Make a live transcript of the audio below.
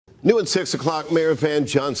New at 6 o'clock, Mayor Van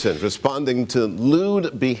Johnson responding to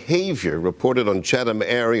lewd behavior reported on Chatham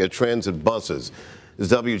Area Transit Buses.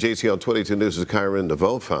 As WJCL 22 News' Kyron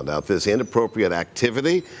DeVoe found out, this inappropriate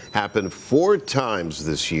activity happened 4 times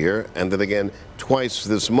this year and then again twice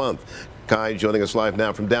this month. Kai joining us live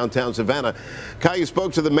now from downtown Savannah. Kai, you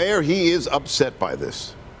spoke to the mayor. He is upset by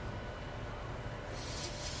this.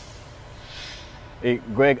 Hey,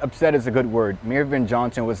 Greg, upset is a good word. Mayor Van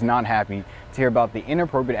Johnson was not happy to hear about the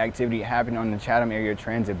inappropriate activity happening on the Chatham Area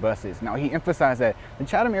Transit buses. Now, he emphasized that the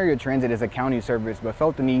Chatham Area Transit is a county service, but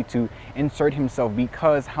felt the need to insert himself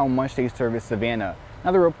because how much they service Savannah.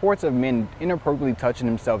 Now, the reports of men inappropriately touching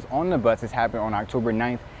themselves on the buses happened on October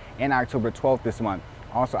 9th and October 12th this month.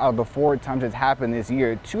 Also, out of the 4 times it's happened this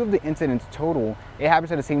year, 2 of the incidents total, it happened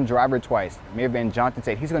to the same driver twice. Mayor Van Johnson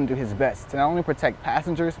said he's going to do his best to not only protect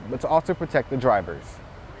passengers, but to also protect the drivers.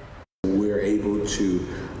 We're able to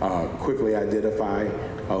quickly identify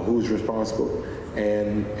who's responsible.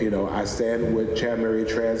 And, I stand with Chatham Area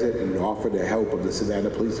Transit and offer the help of the Savannah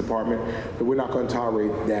Police Department, but we're not going to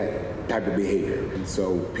tolerate that type of behavior. And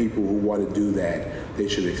so people who want to do that, they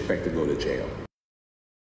should expect to go to jail.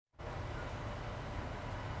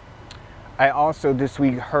 I also this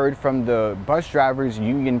week heard from the bus drivers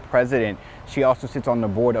union president. She also sits on the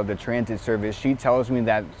board of the transit service. She tells me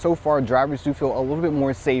that so far drivers do feel a little bit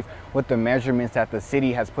more safe with the measurements that the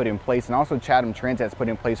city has put in place and also Chatham Transit has put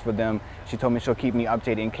in place for them. She told me she'll keep me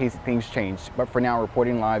updated in case things change. But for now,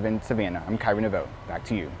 reporting live in Savannah, I'm Kyron DeVoe. Back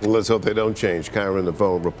to you. Let's hope they don't change. Kyron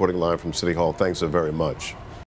DeVoe reporting live from City Hall. Thanks so very much.